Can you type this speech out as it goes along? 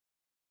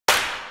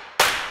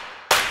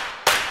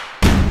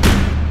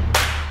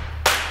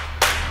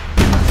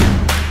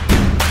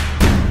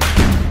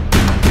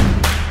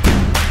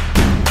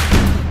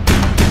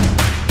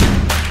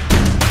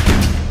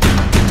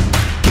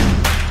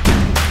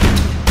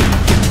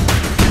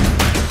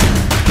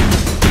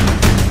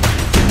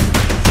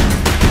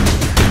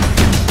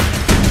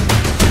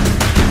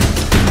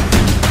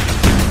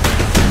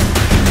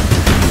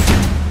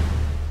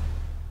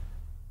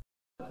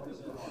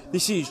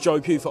This is Joe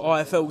Pugh for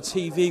IFL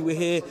TV. We're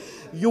here,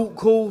 York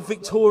Hall,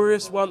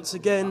 victorious once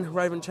again.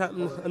 Raven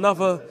Chapman,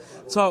 another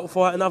title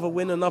fight, another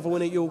win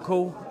at York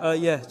Hall.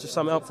 Just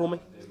sum it up for me.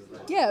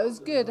 Yeah, it was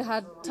good. I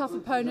had a tough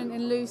opponent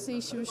in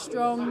Lucy. She was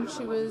strong.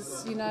 She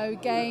was,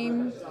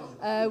 game.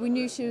 We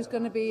knew she was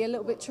going to be a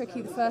little bit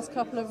tricky the first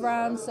couple of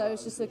rounds, so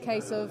it's just a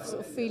case of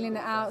sort of feeling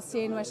it out,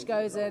 seeing where she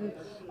goes, and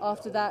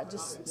after that,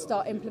 just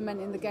start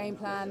implementing the game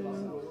plan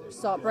and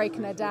start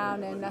breaking her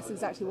down, and that's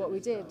exactly what we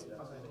did.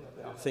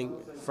 I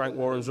think Frank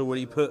Warren's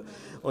already put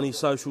on his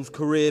socials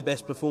career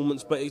best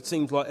performance, but it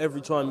seems like every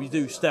time you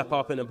do step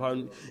up an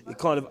opponent, it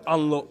kind of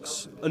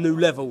unlocks a new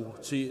level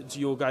to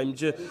your game.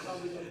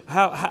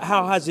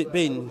 How has it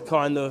been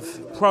kind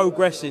of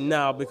progressing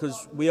now,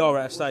 because we are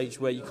at a stage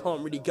where you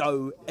can't really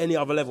go any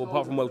other level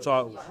apart from world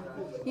titles?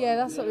 Yeah,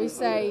 that's what we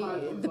say.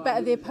 The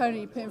better the opponent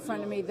you put in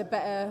front of me, the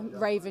better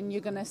Raven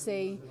you're going to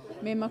see.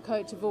 Me and my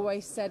coach have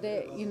always said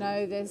it,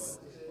 there's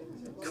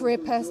career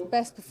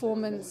best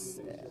performance,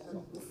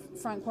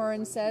 Frank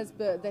Warren says,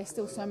 but there's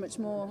still so much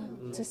more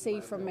to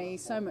see from me,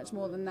 so much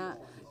more than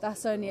that.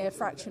 That's only a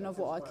fraction of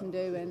what I can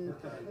do,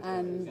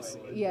 and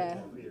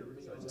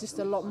just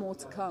a lot more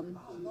to come.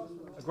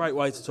 A great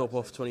way to top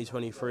off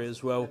 2023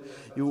 as well.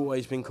 You've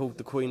always been called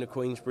the Queen of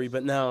Queensbury,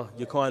 but now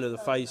you're kind of the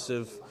face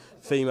of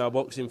female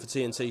boxing for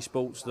TNT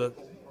Sports, the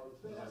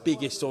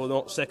biggest or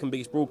not second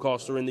biggest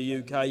broadcaster in the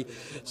UK.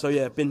 So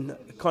yeah, been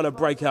kind of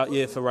breakout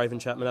year for Raven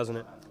Chapman, hasn't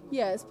it?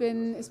 Yeah, it's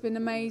been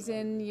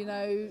amazing,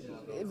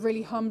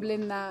 really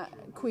humbling that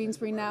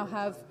Queensbury now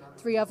have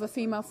 3 other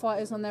female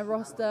fighters on their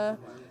roster.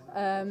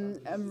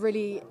 I'm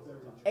really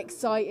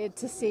excited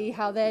to see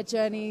how their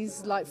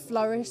journeys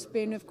flourish,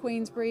 being with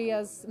Queensbury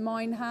as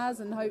mine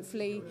has, and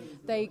hopefully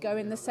they go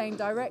in the same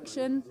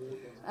direction.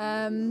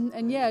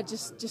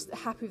 Just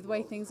happy with the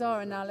way things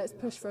are, and now let's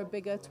push for a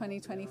bigger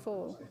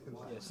 2024.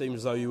 It seems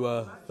as though you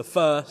were the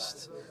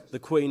first, the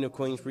Queen of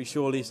Queensbury.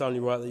 Surely it's only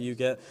right that you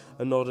get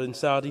a nod in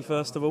Saudi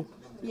first of all.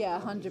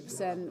 Yeah,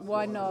 100%.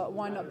 Why not?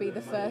 Why not be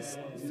the first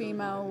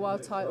female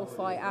world title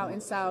fight out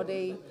in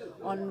Saudi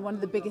on one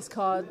of the biggest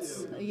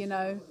cards,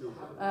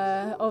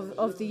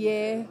 of the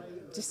year?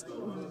 Just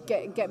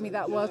get me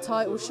that world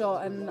title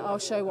shot, and I'll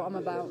show what I'm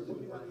about.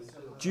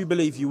 Do you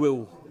believe you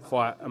will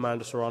fight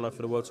Amanda Serrano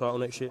for the world title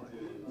next year?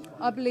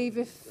 I believe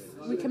if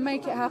we can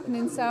make it happen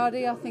in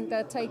Saudi, I think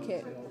they'll take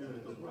it.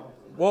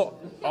 What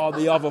are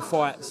the other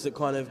fights that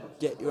kind of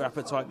get your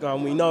appetite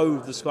going? We know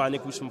the Skye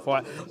Nicolson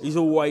fight is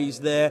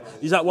always there.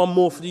 Is that one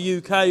more for the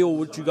UK, or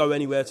would you go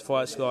anywhere to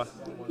fight Skye?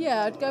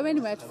 Yeah, I'd go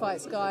anywhere to fight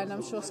Skye, and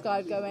I'm sure Skye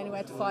would go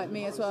anywhere to fight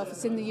me as well. If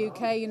it's in the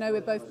UK,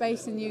 we're both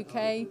based in the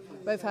UK,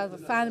 both have a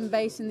fan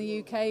base in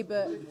the UK,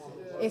 but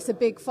it's a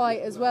big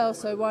fight as well,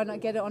 so why not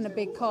get it on a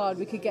big card?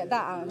 We could get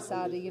that out in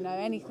Saudi,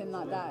 anything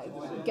like that.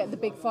 Get the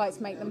big fights,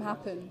 make them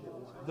happen.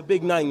 The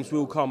big names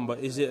will come, but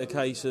is it a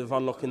case of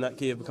unlocking that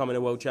key of becoming a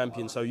world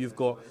champion, so you've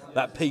got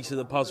that piece of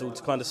the puzzle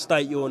to kind of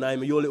state your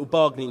name or your little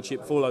bargaining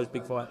chip for those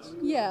big fights?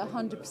 Yeah,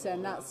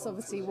 100%. That's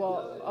obviously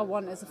what I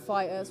want as a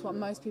fighter. It's what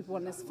most people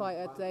want as a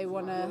fighter. They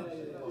want to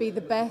be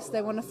the best,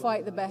 they want to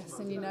fight the best,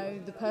 and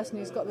the person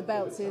who's got the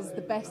belts is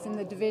the best in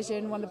the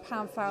division, one of the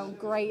pound for pound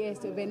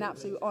greatest. It would be an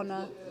absolute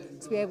honour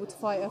to be able to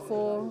fight her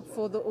for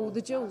all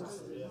the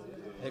jewels.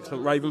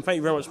 Excellent, Raven. Thank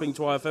you very much for speaking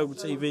to IFL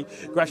TV.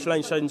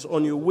 Congratulations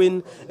on your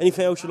win.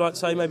 Anything else you'd like to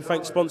say? Maybe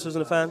thank sponsors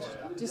and the fans?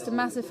 Just a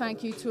massive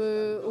thank you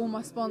to all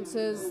my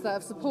sponsors that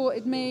have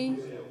supported me,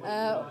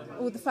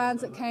 all the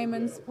fans that came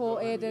and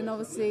supported, and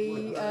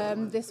obviously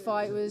this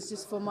fight was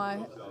just for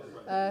my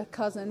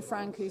cousin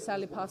Frank, who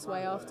sadly passed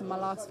away after my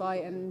last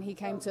fight, and he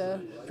came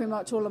to pretty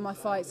much all of my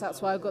fights. That's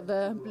why I got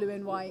the blue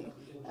and white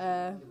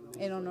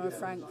in honour of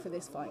Frank for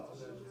this fight.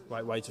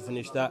 Great way to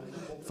finish that.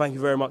 Thank you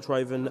very much,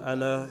 Raven,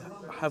 and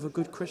have a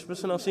good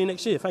Christmas, and I'll see you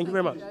next year. Thank you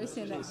very much.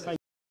 See you next year.